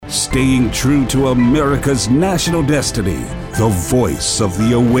staying true to America's national destiny, the voice of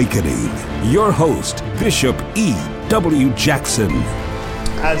the awakening. Your host, Bishop E.W. Jackson.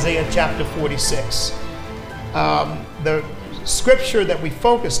 Isaiah chapter 46. The scripture that we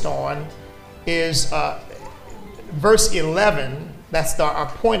focused on is verse 11. That's our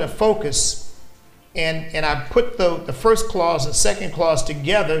point of focus. And I put the first clause and second clause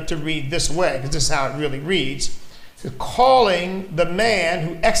together to read this way, because this is how it really reads. Calling the man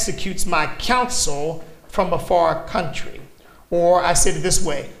who executes my counsel from a far country. Or I said it this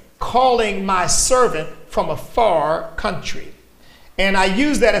way, calling my servant from a far country. And I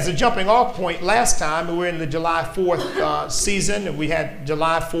used that as a jumping off point last time. We were in the July 4th season, and we had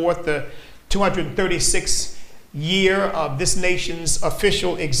July 4th, the 236th year of this nation's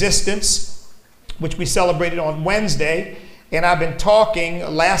official existence, which we celebrated on Wednesday. And I've been talking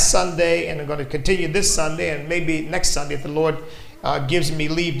last Sunday, and I'm going to continue this Sunday, and maybe next Sunday if the Lord gives me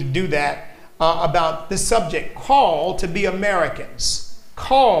leave to do that, about this subject, called to be Americans.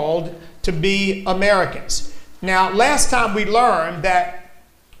 Called to be Americans. Now, last time we learned that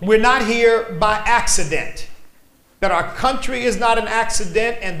we're not here by accident, that our country is not an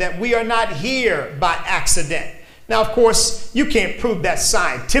accident, and that we are not here by accident. Now, of course, you can't prove that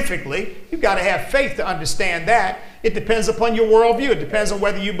scientifically. You've got to have faith to understand that. It depends upon your worldview. It depends on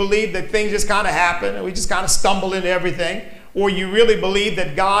whether you believe that things just kind of happen and we just kind of stumble into everything, or you really believe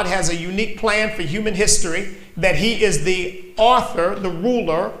that God has a unique plan for human history, that He is the author, the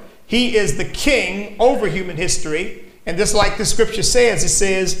ruler, He is the king over human history. And just like the scripture says, it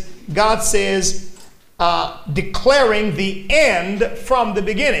says, God says, declaring the end from the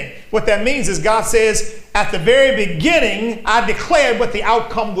beginning. What that means is God says, at the very beginning, I declared what the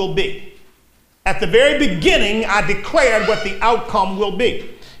outcome will be. At the very beginning, I declared what the outcome will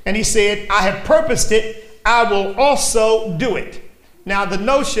be. And He said, I have purposed it, I will also do it. Now, the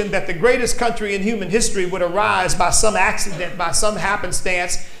notion that the greatest country in human history would arise by some accident, by some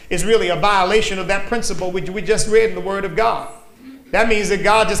happenstance, is really a violation of that principle which we just read in the Word of God. That means that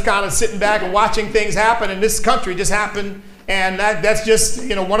God just kind of sitting back and watching things happen, and this country just happened, and that's just,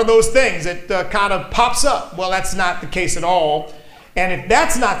 one of those things that kind of pops up. Well, that's not the case at all. And if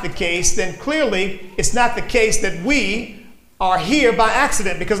that's not the case, then clearly it's not the case that we are here by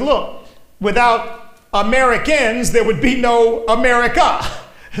accident. Because look, without Americans, there would be no America.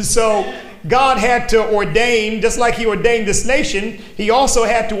 So God had to ordain, just like He ordained this nation, He also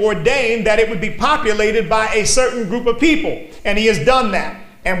had to ordain that it would be populated by a certain group of people. And He has done that.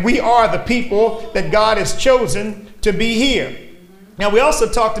 And we are the people that God has chosen to be here. Now, we also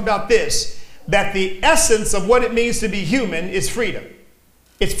talked about this, that the essence of what it means to be human is freedom.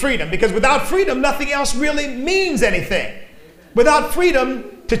 It's freedom, because without freedom, nothing else really means anything. Without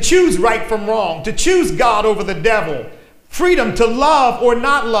freedom to choose right from wrong, to choose God over the devil, freedom to love or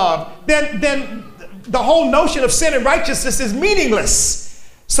not love, then the whole notion of sin and righteousness is meaningless.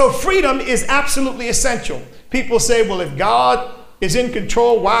 So freedom is absolutely essential. People say, well, if God is in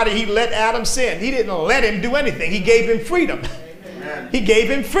control, why did He let Adam sin? He didn't let him do anything. He gave him freedom. He gave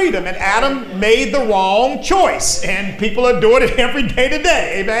him freedom, and Adam made the wrong choice, and people are doing it every day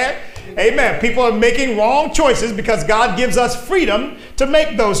today. Amen. Amen. People are making wrong choices because God gives us freedom to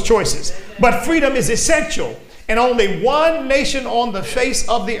make those choices. But freedom is essential. And only one nation on the face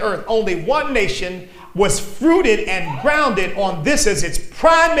of the earth, only one nation was rooted and grounded on this as its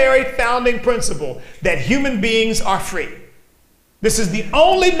primary founding principle, that human beings are free. This is the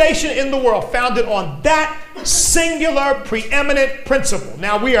only nation in the world founded on that singular preeminent principle.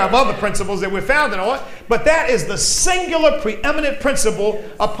 Now, we have other principles that we're founded on, but that is the singular preeminent principle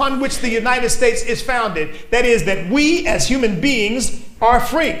upon which the United States is founded. That is, that we as human beings are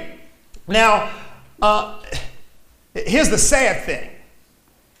free. Now, here's the sad thing.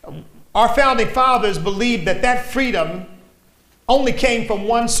 Our founding fathers believed that that freedom only came from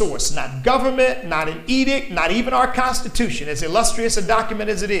one source, not government, not an edict, not even our Constitution, as illustrious a document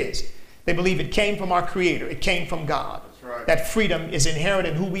as it is. They believe it came from our Creator. It came from God. That's right. That freedom is inherent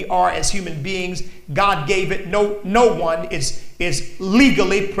in who we are as human beings. God gave it. No one is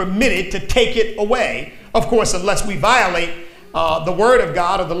legally permitted to take it away. Of course, unless we violate the Word of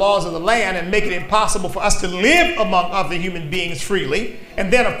God or the laws of the land and make it impossible for us to live among other human beings freely.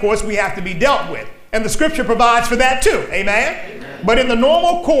 And then, of course, we have to be dealt with. And the scripture provides for that too. Amen? But in the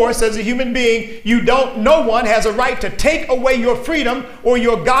normal course, as a human being, no one has a right to take away your freedom or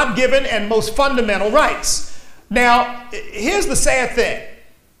your God-given and most fundamental rights. Now, here's the sad thing.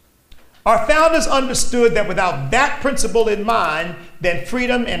 Our founders understood that without that principle in mind, then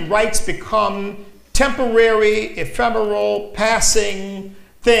freedom and rights become temporary, ephemeral, passing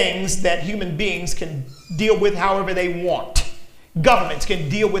things that human beings can deal with however they want. Governments can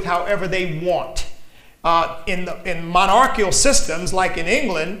deal with however they want. In monarchical systems, like in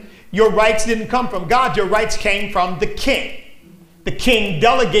England, your rights didn't come from God. Your rights came from the king. The king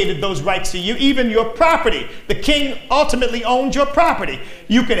delegated those rights to you, even your property. The king ultimately owned your property.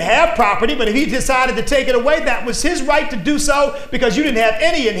 You could have property, but if he decided to take it away, that was his right to do so, because you didn't have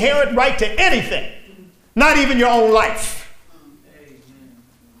any inherent right to anything, not even your own life.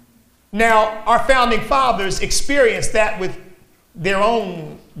 Now, our founding fathers experienced that with their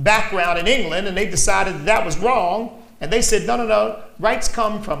own background in England, and they decided that was wrong, and they said, no, rights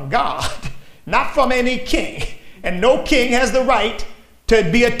come from God, not from any king. And no king has the right to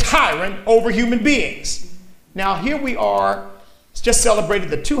be a tyrant over human beings. Now, here we are, just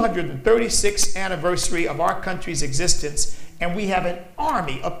celebrated the 236th anniversary of our country's existence, and we have an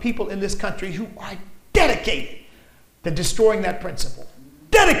army of people in this country who are dedicated to destroying that principle,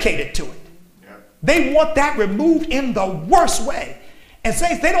 dedicated to it. Yeah. They want that removed in the worst way. And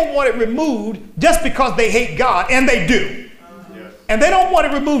saints, they don't want it removed just because they hate God, and they do. And they don't want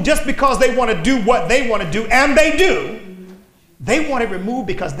it removed just because they want to do what they want to do, and they do. They want it removed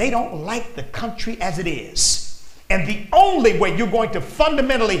because they don't like the country as it is. And the only way you're going to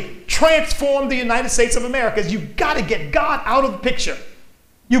fundamentally transform the United States of America is you've got to get God out of the picture.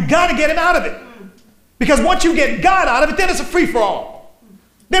 You've got to get him out of it. Because once you get God out of it, then it's a free-for-all.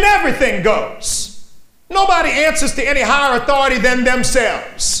 Then everything goes. Nobody answers to any higher authority than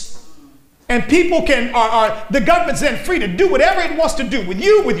themselves. And people the government's then free to do whatever it wants to do with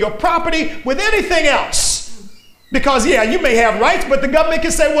you, with your property, with anything else. Because, yeah, you may have rights, but the government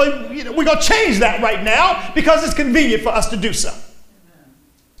can say, well, we're going to change that right now because it's convenient for us to do so.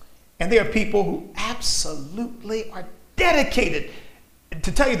 And there are people who absolutely are dedicated.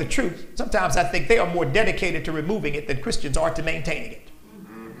 To tell you the truth, sometimes I think they are more dedicated to removing it than Christians are to maintaining it.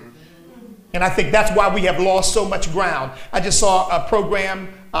 And I think that's why we have lost so much ground. I just saw a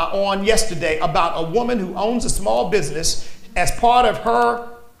program on yesterday about a woman who owns a small business. As part of her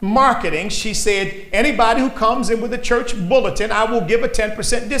marketing, she said, anybody who comes in with a church bulletin, I will give a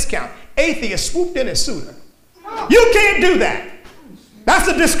 10% discount. Atheists swooped in and sued her. You can't do that. That's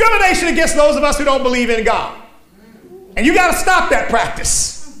a discrimination against those of us who don't believe in God. And you got to stop that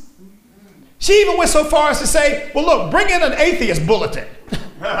practice. She even went so far as to say, well, look, bring in an atheist bulletin.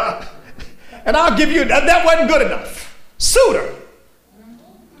 And I'll give you, that wasn't good enough. Sued her.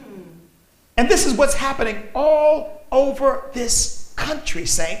 And this is what's happening all over this country,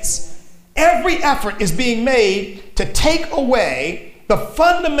 saints. Every effort is being made to take away the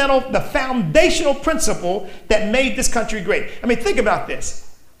foundational principle that made this country great. I mean, think about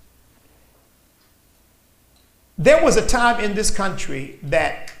this. There was a time in this country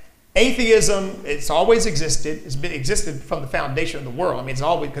that atheism, it's always existed. It's been existed from the foundation of the world. I mean, it's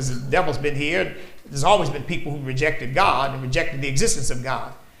always, because the devil's been here. There's always been people who rejected God and rejected the existence of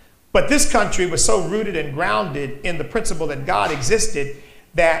God. But this country was so rooted and grounded in the principle that God existed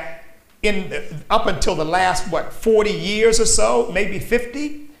that up until the last, 40 years or so, maybe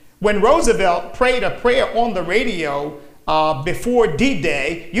 50, when Roosevelt prayed a prayer on the radio before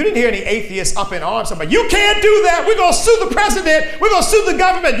D-Day, you didn't hear any atheists up in arms about, you can't do that. We're going to sue the president. We're going to sue the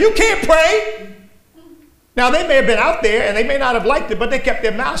government. You can't pray. Now, they may have been out there and they may not have liked it, but they kept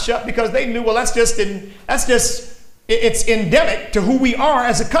their mouth shut because they knew, well, it's endemic to who we are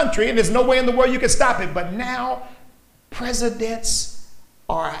as a country, and there's no way in the world you can stop it. But now, presidents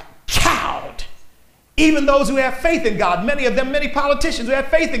are cowed. Even those who have faith in God, many politicians who have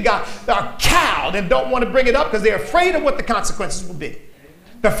faith in God, are cowed and don't want to bring it up because they're afraid of what the consequences will be.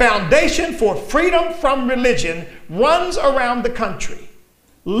 The foundation for freedom from religion runs around the country,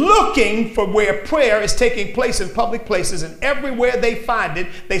 looking for where prayer is taking place in public places, and everywhere they find it,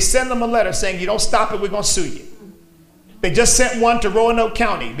 they send them a letter saying, you don't stop it, we're going to sue you. They just sent one to Roanoke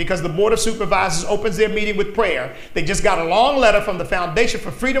County because the Board of Supervisors opens their meeting with prayer. They just got a long letter from the Foundation for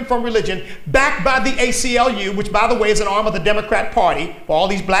Freedom from Religion, backed by the ACLU, which, by the way, is an arm of the Democrat Party, for all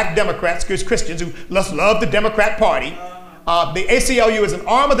these black Democrats, Christians who love the Democrat Party. The ACLU is an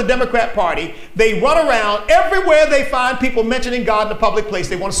arm of the Democrat Party. They run around everywhere they find people mentioning God in a public place,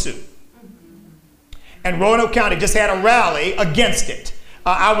 they want to sue. And Roanoke County just had a rally against it.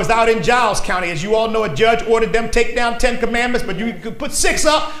 I was out in Giles County. As you all know, a judge ordered them take down 10 commandments, but you could put 6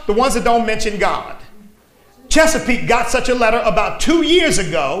 up, the ones that don't mention God. Chesapeake got such a letter about 2 years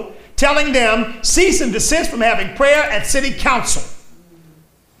ago telling them cease and desist from having prayer at city council.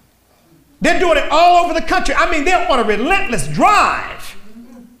 They're doing it all over the country. I mean, they're on a relentless drive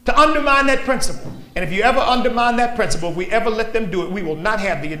to undermine that principle. And if you ever undermine that principle, if we ever let them do it, we will not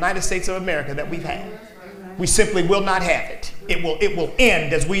have the United States of America that we've had. We simply will not have it. It will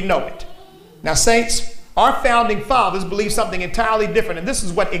end as we know it. Now, saints, our founding fathers believed something entirely different, and this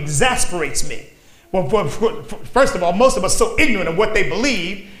is what exasperates me. Well, first of all, most of us are so ignorant of what they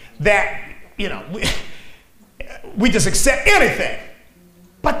believe that, we just accept anything.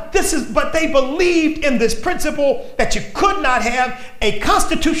 But they believed in this principle that you could not have a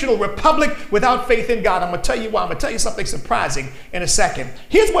constitutional republic without faith in God. I'm going to tell you why. I'm going to tell you something surprising in a second.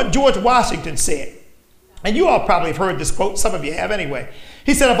 Here's what George Washington said. And you all probably have heard this quote. Some of you have anyway.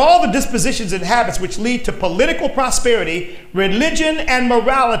 He said, of all the dispositions and habits which lead to political prosperity, religion and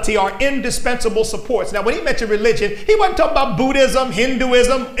morality are indispensable supports. Now, when he mentioned religion, he wasn't talking about Buddhism,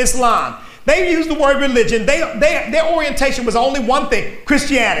 Hinduism, Islam. They used the word religion. Their orientation was only one thing,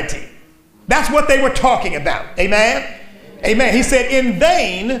 Christianity. That's what they were talking about. Amen? Amen. He said, in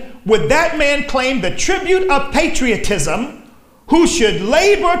vain would that man claim the tribute of patriotism who should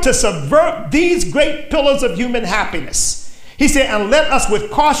labor to subvert these great pillars of human happiness. He said, and let us with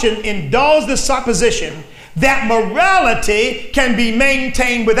caution indulge the supposition that morality can be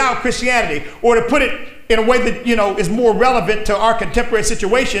maintained without Christianity. Or to put it in a way that, is more relevant to our contemporary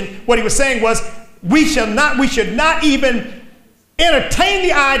situation, what he was saying was, we should not even entertain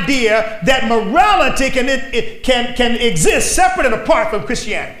the idea that morality can exist separate and apart from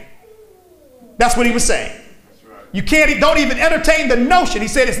Christianity. That's what he was saying. You don't even entertain the notion. He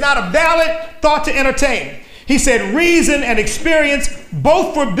said it's not a valid thought to entertain. He said reason and experience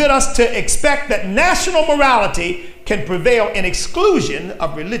both forbid us to expect that national morality can prevail in exclusion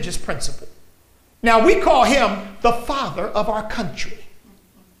of religious principle. Now, we call him the father of our country.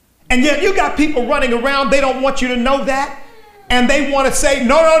 And yet you got people running around, they don't want you to know that. And they want to say,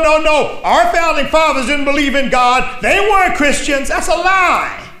 no. Our founding fathers didn't believe in God. They weren't Christians. That's a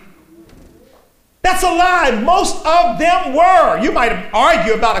lie. That's a lie. Most of them were. You might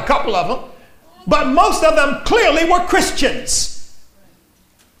argue about a couple of them, but most of them clearly were Christians.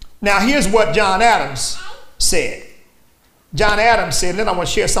 Now, here's what John Adams said. John Adams said, and then I want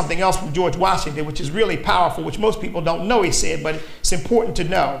to share something else from George Washington, which is really powerful, which most people don't know he said, but it's important to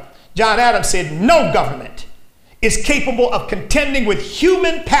know. John Adams said, no government is capable of contending with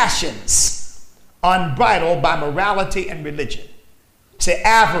human passions unbridled by morality and religion. Say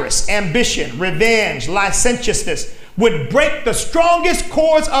avarice, ambition, revenge, licentiousness would break the strongest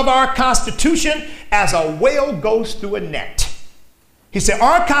cords of our Constitution as a whale goes through a net. He said,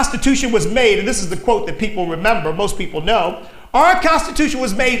 our Constitution was made, and this is the quote that people remember, most people know, our Constitution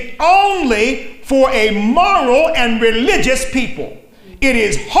was made only for a moral and religious people. It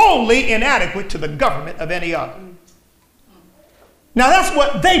is wholly inadequate to the government of any other. Now that's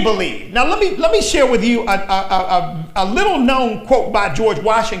what they believe. Now let me share with you a little known quote by George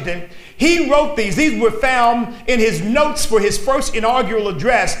Washington. He wrote these. These were found in his notes for his first inaugural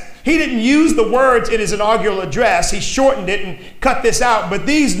address. He didn't use the words in his inaugural address. He shortened it and cut this out. But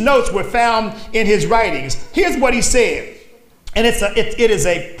these notes were found in his writings. Here's what he said. And it is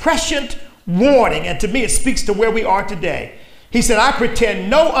a prescient warning. And to me, it speaks to where we are today. He said, I pretend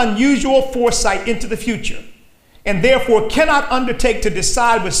no unusual foresight into the future, and therefore cannot undertake to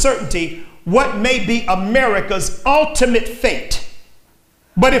decide with certainty what may be America's ultimate fate.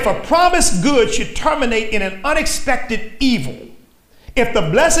 But if a promised good should terminate in an unexpected evil, if the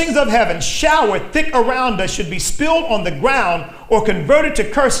blessings of heaven showered thick around us should be spilled on the ground or converted to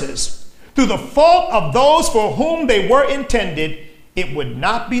curses through the fault of those for whom they were intended, it would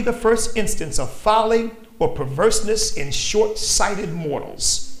not be the first instance of folly or perverseness in short-sighted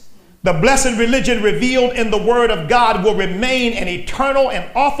mortals. The blessed religion revealed in the Word of God will remain an eternal and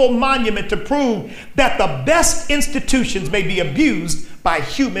awful monument to prove that the best institutions may be abused by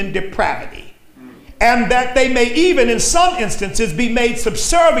human depravity, and that they may even in some instances be made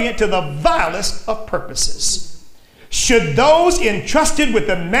subservient to the vilest of purposes. Should those entrusted with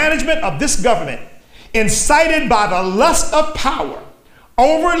the management of this government, incited by the lust of power,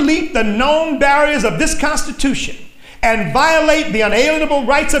 overleap the known barriers of this Constitution and violate the unalienable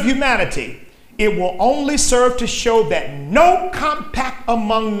rights of humanity, it will only serve to show that no compact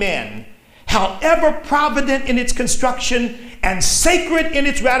among men, however provident in its construction and sacred in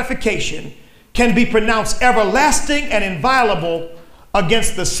its ratification, can be pronounced everlasting and inviolable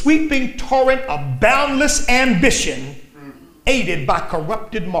against the sweeping torrent of boundless ambition aided by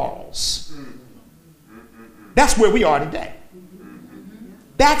corrupted morals. That's where we are today.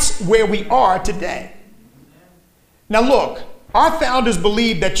 That's where we are today. Now look, our founders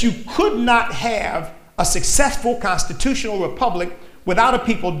believed that you could not have a successful constitutional republic without a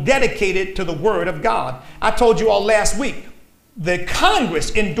people dedicated to the Word of God. I told you all last week, the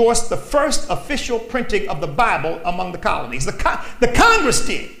Congress endorsed the first official printing of the Bible among the colonies. The Congress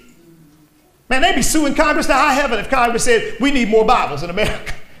did. Man, they'd be suing Congress to high heaven if Congress said, we need more Bibles in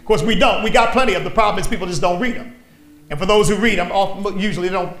America. Of course, we don't. We got plenty of. The problem is people just don't read them. And for those who read them, usually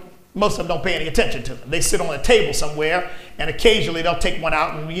most of them don't pay any attention to them. They sit on a table somewhere, and occasionally they'll take one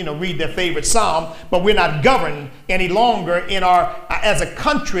out and read their favorite psalm. But we're not governed any longer in as a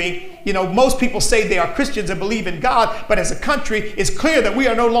country. Most people say they are Christians and believe in God, but as a country, it's clear that we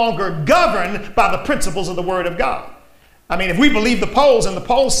are no longer governed by the principles of the Word of God. I mean, if we believe the polls, and the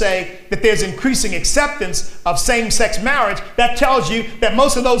polls say that there's increasing acceptance of same-sex marriage, that tells you that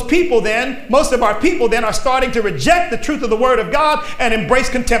most of our people then are starting to reject the truth of the Word of God and embrace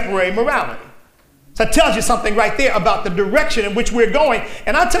contemporary morality. So it tells you something right there about the direction in which we're going.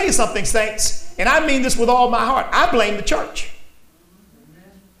 And I'll tell you something, saints, and I mean this with all my heart. I blame the church.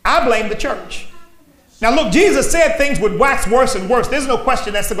 I blame the church. Now look, Jesus said things would wax worse and worse. There's no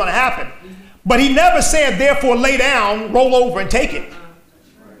question that's going to happen. But he never said, therefore, lay down, roll over, and take it.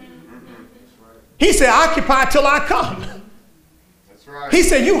 He said, occupy till I come. That's right. He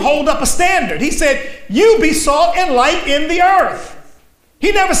said, you hold up a standard. He said, you be salt and light in the earth.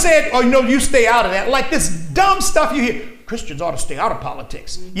 He never said, you stay out of that. Like this dumb stuff you hear. Christians ought to stay out of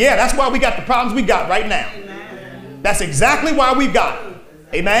politics. Yeah, that's why we got the problems we got right now. Amen. That's exactly why we've got it.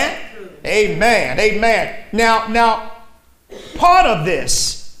 Amen? Amen. Amen. Now, part of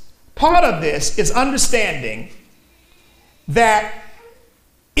this is understanding that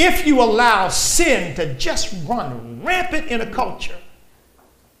if you allow sin to just run rampant in a culture,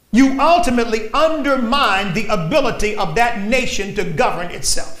 you ultimately undermine the ability of that nation to govern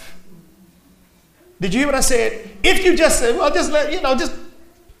itself. Did you hear what I said? If you just say, well, just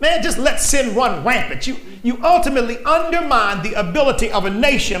let sin run rampant, you ultimately undermine the ability of a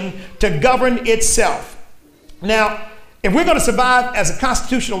nation to govern itself. Now, if we're going to survive as a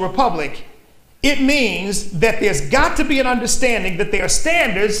constitutional republic, it means that there's got to be an understanding that there are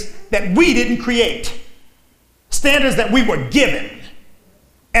standards that we didn't create, standards that we were given,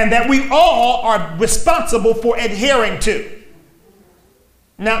 and that we all are responsible for adhering to.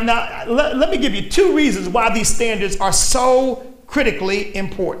 Now let me give you two reasons why these standards are so critically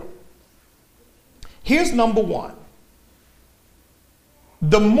important. Here's number one.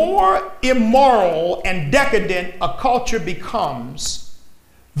 The more immoral and decadent a culture becomes,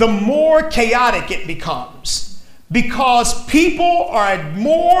 the more chaotic it becomes, because people are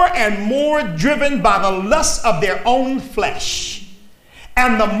more and more driven by the lust of their own flesh.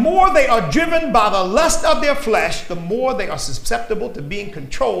 And the more they are driven by the lust of their flesh, the more they are susceptible to being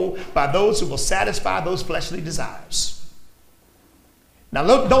controlled by those who will satisfy those fleshly desires. Now,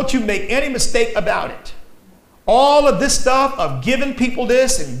 look, don't you make any mistake about it. All of this stuff of giving people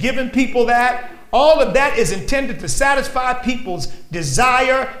this and giving people that, all of that is intended to satisfy people's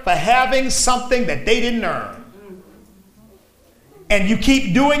desire for having something that they didn't earn. And you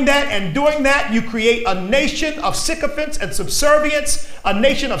keep doing that and doing that, you create a nation of sycophants and subservients, a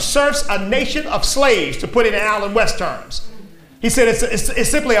nation of serfs, a nation of slaves, to put it in Alan West terms. He said it's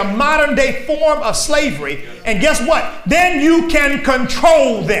simply a modern day form of slavery. And guess what? Then you can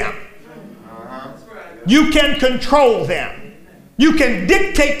control them. You can control them. You can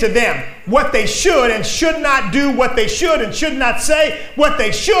dictate to them what they should and should not do, what they should and should not say, what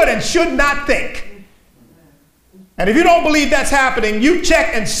they should and should not think. And if you don't believe that's happening, you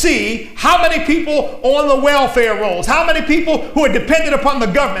check and see how many people on the welfare rolls, how many people who are dependent upon the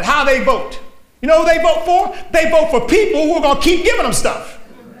government, how they vote. You know who they vote for? They vote for people who are going to keep giving them stuff.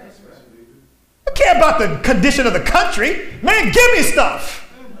 I care about the condition of the country. Man, give me stuff.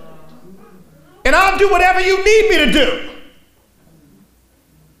 And I'll do whatever you need me to do.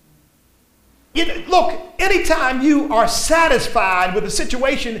 Look, anytime you are satisfied with a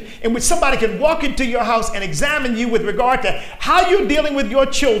situation in which somebody can walk into your house and examine you with regard to how you're dealing with your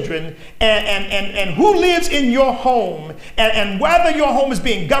children and who lives in your home and whether your home is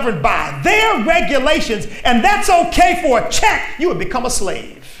being governed by their regulations, and that's okay for a check, you would become a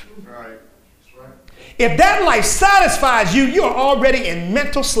slave. Right. That's right. If that life satisfies you, you're already in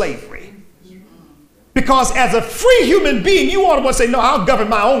mental slavery. Because as a free human being, you ought to want to say, no, I'll govern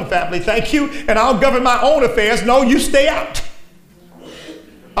my own family, thank you, and I'll govern my own affairs. No, you stay out.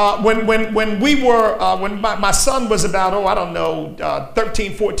 When my son was about,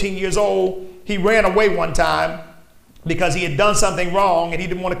 13, 14 years old, he ran away one time because he had done something wrong and he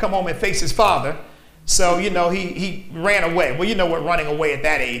didn't want to come home and face his father. So, he ran away. Well, you know what running away at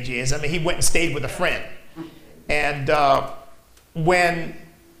that age is. I mean, he went and stayed with a friend. And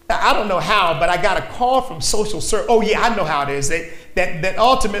I don't know how, but I got a call from social service. Oh yeah, I know how it is. That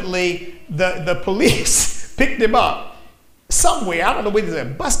ultimately the police picked him up somewhere. I don't know whether it was a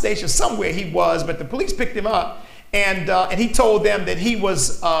bus station, somewhere he was, but the police picked him up and he told them that he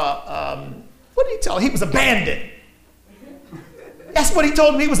was, what did he tell them? He was a bandit. That's what he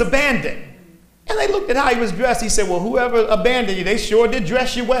told them. He was abandoned. And they looked at how he was dressed. He said, well, whoever abandoned you, they sure did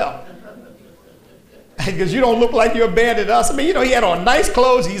dress you well. Because you don't look like you abandoned us. I mean, he had on nice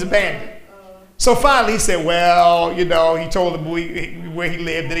clothes. He's abandoned. So finally he said, well, he told them where he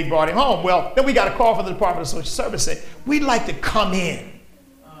lived, and he brought him home. Well, then we got a call from the Department of Social Service saying, we'd like to come in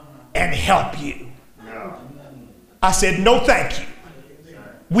and help you. I said, no, thank you.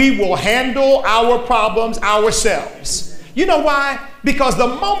 We will handle our problems ourselves. You know why? Because the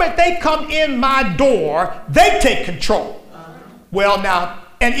moment they come in my door, they take control. Well, now,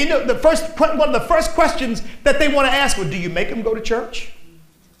 and one of the first questions that they want to ask, well, do you make them go to church?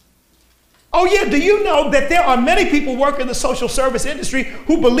 Oh yeah, do you know that there are many people working in the social service industry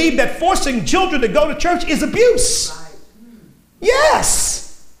who believe that forcing children to go to church is abuse?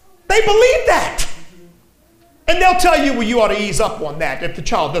 Yes, they believe that. And they'll tell you, well, you ought to ease up on that. If the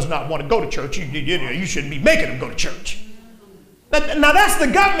child does not want to go to church, you shouldn't be making them go to church. Now that's the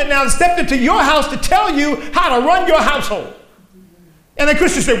government now that stepped into your house to tell you how to run your household. And then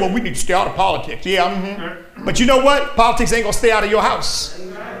Christians say, well, we need to stay out of politics. Yeah, But you know what? Politics ain't going to stay out of your house.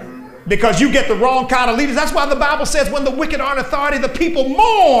 Because you get the wrong kind of leaders. That's why the Bible says when the wicked are in authority, the people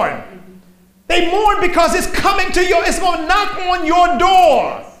mourn. They mourn because it's coming to it's going to knock on your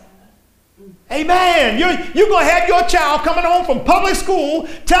door. Amen. You're going to have your child coming home from public school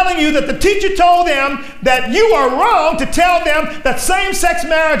telling you that the teacher told them that you are wrong to tell them that same-sex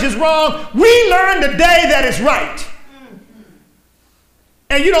marriage is wrong. We learned today that it's right.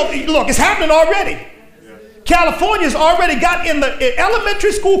 And look, it's happening already. California's already got in the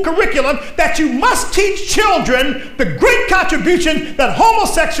elementary school curriculum that you must teach children the great contribution that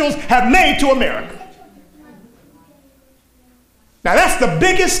homosexuals have made to America. Now that's the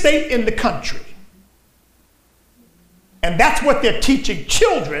biggest state in the country. And that's what they're teaching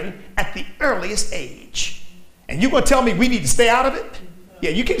children at the earliest age. And you're going to tell me we need to stay out of it? Yeah,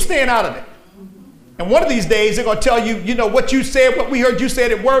 you keep staying out of it. And one of these days they're going to tell you, what you said, what we heard you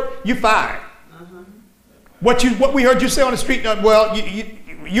said at work, you fired. What we heard you say on the street, well,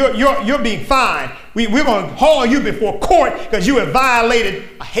 you're being fined. We're going to haul you before court because you have violated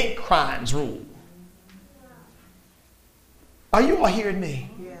a hate crimes rule. Are you all hearing me?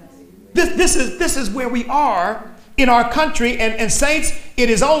 Yes. This is where we are in our country, and saints, it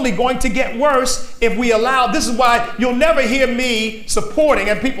is only going to get worse if we allow. This is why you'll never hear me supporting,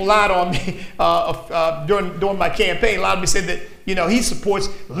 and people lied on me during my campaign. A lot of me said that he supports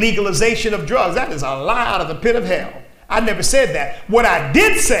legalization of drugs. That is a lie out of the pit of hell. I never said that. What I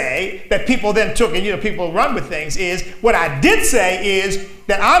did say that people then took, and people run with things, is what I did say is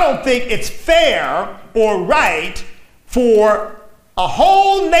that I don't think it's fair or right for a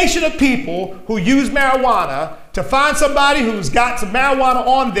whole nation of people who use marijuana to find somebody who's got some marijuana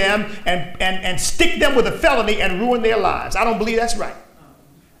on them and stick them with a felony and ruin their lives. I don't believe that's right.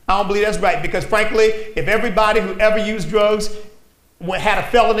 I don't believe that's right, because frankly, if everybody who ever used drugs had a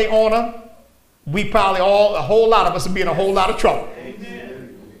felony on them, we probably a whole lot of us would be in a whole lot of trouble.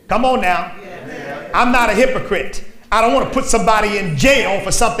 Amen. Come on now. Amen. I'm not a hypocrite. I don't want to put somebody in jail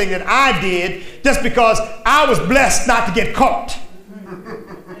for something that I did just because I was blessed not to get caught.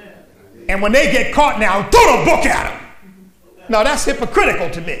 And when they get caught now, throw the book at them. No, that's hypocritical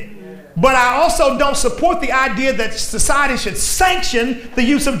to me. But I also don't support the idea that society should sanction the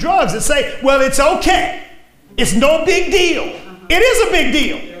use of drugs and say, well, it's okay. It's no big deal. It is a big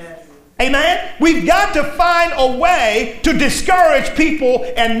deal. Amen? We've got to find a way to discourage people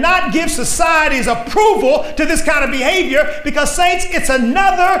and not give society's approval to this kind of behavior, because, saints, it's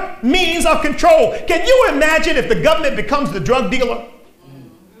another means of control. Can you imagine if the government becomes the drug dealer?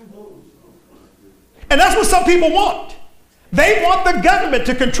 And that's what some people want. They want the government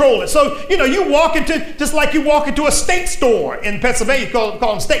to control it. So, you walk into, just like you walk into a state store in Pennsylvania, you call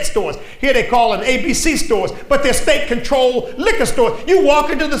them state stores. Here they call them ABC stores, but they're state-controlled liquor stores. You walk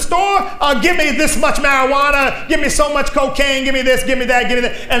into the store, give me this much marijuana, give me so much cocaine, give me this, give me that, give me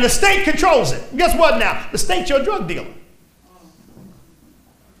that. And the state controls it. Guess what now? The state's your drug dealer.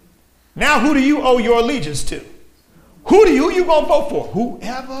 Now, who do you owe your allegiance to? Who you going to vote for?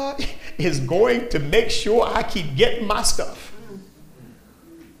 Whoever is going to make sure I keep getting my stuff.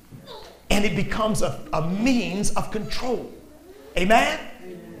 And it becomes a means of control. Amen?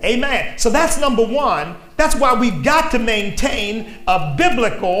 Amen. So that's number one. That's why we've got to maintain a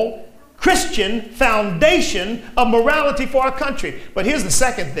biblical Christian foundation of morality for our country. But here's the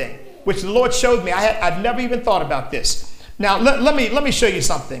second thing, which the Lord showed me. I'd never even thought about this. Now, let me show you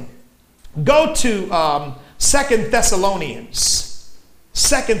something. Go to 2 Thessalonians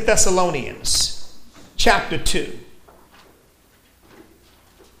chapter 2.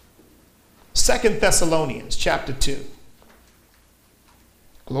 2 Thessalonians chapter 2.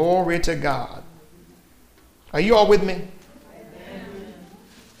 Glory to God. Are you all with me? Amen.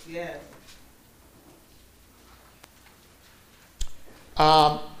 Yes.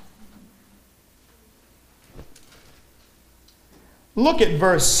 Look at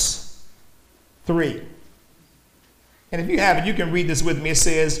verse 3. And if you have it, you can read this with me. It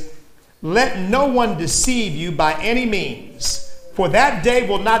says, "Let no one deceive you by any means, for that day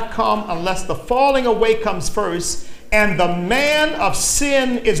will not come unless the falling away comes first, and the man of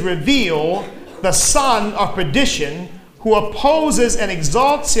sin is revealed, the son of perdition, who opposes and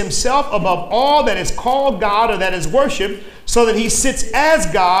exalts himself above all that is called God or that is worshipped, so that he sits as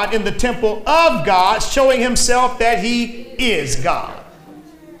God in the temple of God, showing himself that he is God."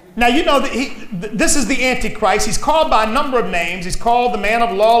 Now, you know that this is the Antichrist. He's called by a number of names. He's called the man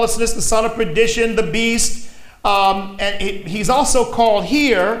of lawlessness, the son of perdition, the beast. And he's also called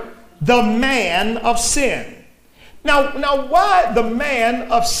here the man of sin. Now, why the man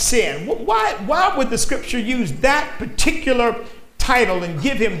of sin? Why would the scripture use that particular title and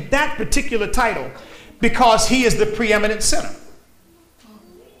give him that particular title? Because he is the preeminent sinner.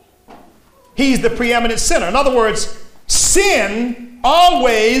 He's the preeminent sinner. In other words, sin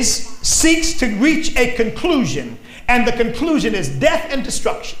always seeks to reach a conclusion, and the conclusion is death and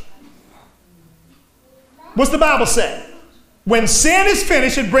destruction. What's the Bible say? When sin is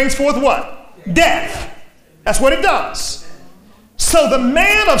finished, it brings forth what? Death. That's what it does. So the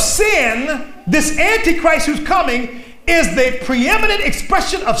man of sin, this Antichrist who's coming, is the preeminent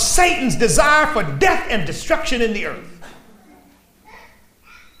expression of Satan's desire for death and destruction in the earth.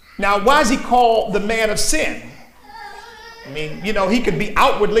 Now, why is he called the man of sin? I mean, you know, he could be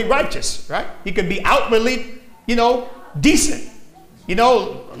outwardly righteous, right? He could be outwardly, decent. A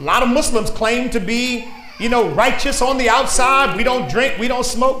lot of Muslims claim to be, righteous on the outside. We don't drink, we don't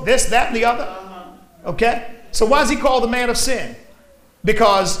smoke, this, that, and the other. Okay? So why is he called the man of sin?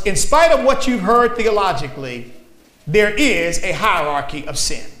 Because in spite of what you've heard theologically, there is a hierarchy of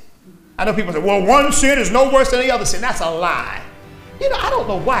sin. I know people say, well, one sin is no worse than the other sin. That's a lie. I don't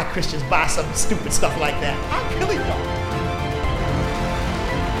know why Christians buy some stupid stuff like that. I really don't.